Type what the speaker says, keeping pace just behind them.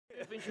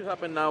think should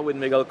happen now with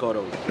Miguel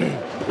Cotto?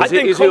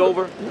 Is he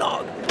over?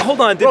 No,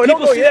 hold on. Did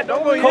people see that?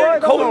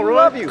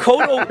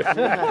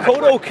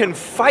 Cotto can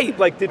fight.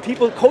 Like,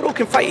 Cotto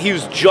can fight. He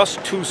was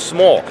just too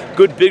small.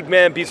 Good big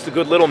man beats the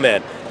good little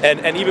man.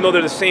 And even though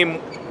they're the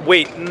same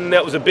weight,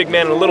 that was a big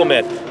man and a little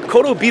man.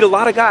 Cotto beat a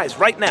lot of guys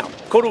right now.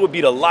 Cotto would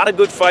beat a lot of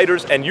good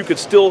fighters, and you could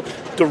still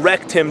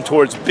direct him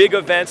towards big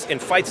events in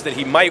fights that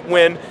he might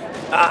win.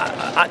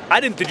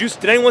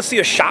 Did anyone see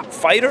a sharp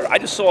fighter? I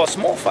just saw a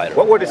small fighter.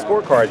 What were the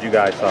scorecards you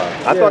guys saw?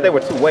 I thought they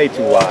were way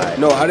too wide.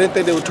 No, I didn't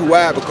think they were too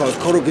wide because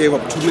Cotto gave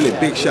up too many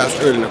big shots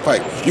early in the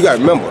fight. You got to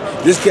remember,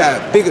 this guy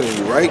is bigger than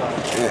you, right?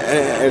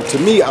 And to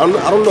me, I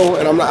don't know,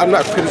 and I'm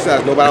not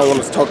criticizing nobody. I don't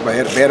want to talk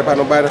bad about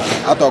nobody.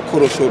 I thought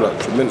Cotto showed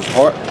a tremendous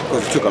heart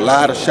because he took a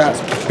lot of shots,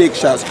 big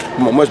shots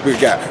from a much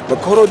bigger guy. But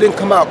Cotto didn't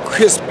come out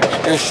crisp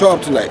and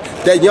sharp tonight.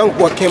 That young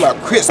boy came out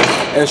crisp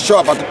and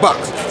sharp out the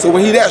box. So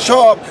when he that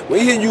sharp, when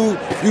he hit you,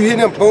 you hit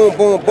him boom,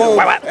 boom, boom,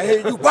 and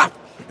hit you whop,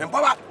 and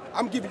whop, whop.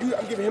 I'm giving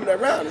him that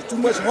round. It's too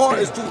much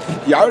hard.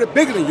 He already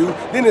bigger than you.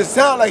 Then it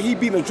sounds like he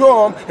beating a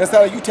drum and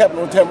sound like you tapping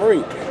on a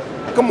tambourine.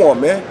 Come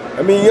on, man.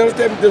 I mean, you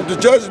understand? The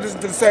judges listen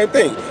to the same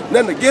thing.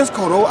 Nothing against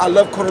Cotto. I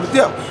love Cotto to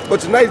death. But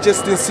tonight it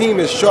just didn't seem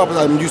as sharp as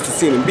I'm used to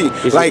seeing him be.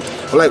 Like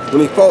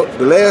when he fought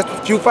the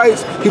last few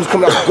fights, he was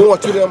coming out going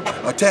to them,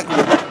 attacking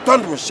with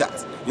thunderous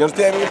shots. You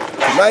understand me?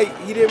 Tonight,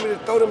 he didn't really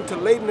throw them till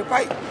late in the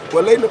fight.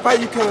 Well, late in the fight,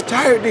 you kind of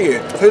tired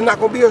then. So they're not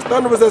going to be as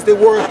thunderous as they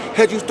were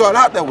had you start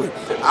out that way.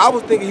 I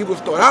was thinking he would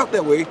start out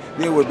that way,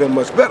 then it would have been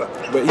much better.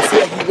 But he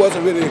seemed like he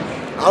wasn't really,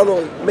 I don't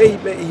know,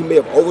 he may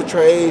have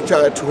overtrained,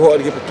 trying too hard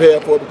to get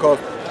prepared for it, because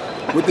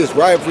with this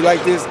rivalry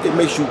like this, it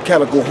makes you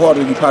kind of go harder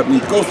than you probably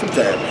need to go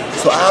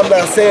sometimes. So I'm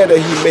not saying that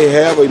he may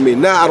have or he may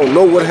not. I don't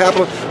know what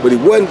happened, but he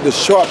wasn't the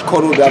sharp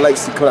Cotto that I like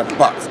to see come out the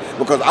box.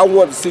 Because I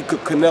wanted to see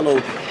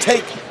Canelo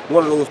take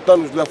one of those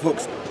thunderous left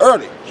hooks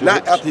early,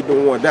 not after he'd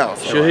been worn down.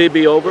 So should he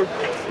be over,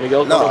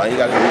 Miguel Cotto? No, he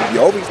got to be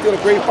over. He's still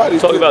a great fighter.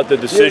 Talk about the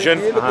decision.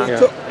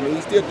 I mean,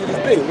 he still did his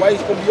thing. Why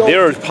he's going to be over?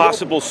 There are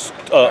possible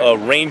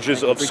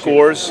ranges of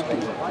scores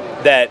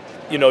that,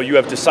 you know, you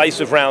have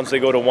decisive rounds, they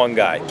go to one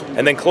guy,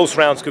 and then close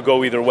rounds could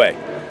go either way.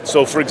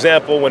 So, for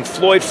example, when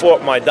Floyd fought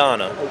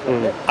Maidana,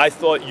 I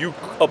thought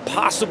a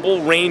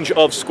possible range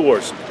of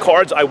scores,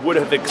 cards I would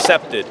have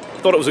accepted,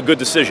 thought it was a good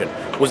decision,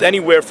 was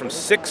anywhere from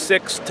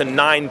 6-6 to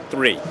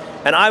 9-3.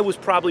 And I was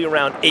probably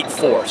around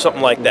 8-4,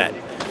 something like that.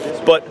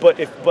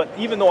 But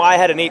even though I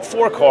had an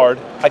 8-4 card,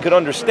 I could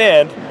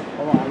understand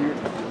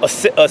a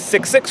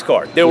 6-6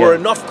 card. There were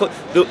enough,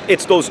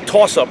 it's those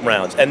toss-up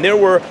rounds, and there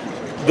were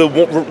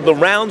the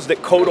rounds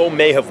that Cotto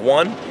may have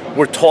won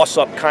were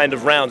toss-up kind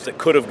of rounds that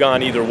could have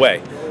gone either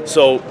way.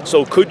 So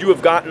could you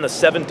have gotten a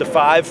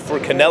 7-5 for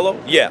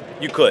Canelo? Yeah,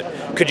 you could.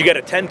 Could you get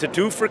a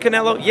 10-2 for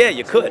Canelo? Yeah,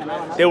 you could.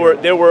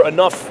 There were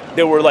enough.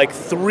 There were like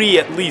 3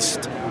 at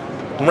least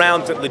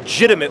rounds that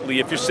legitimately,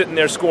 if you're sitting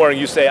there scoring,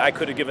 you say I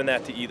could have given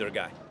that to either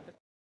guy.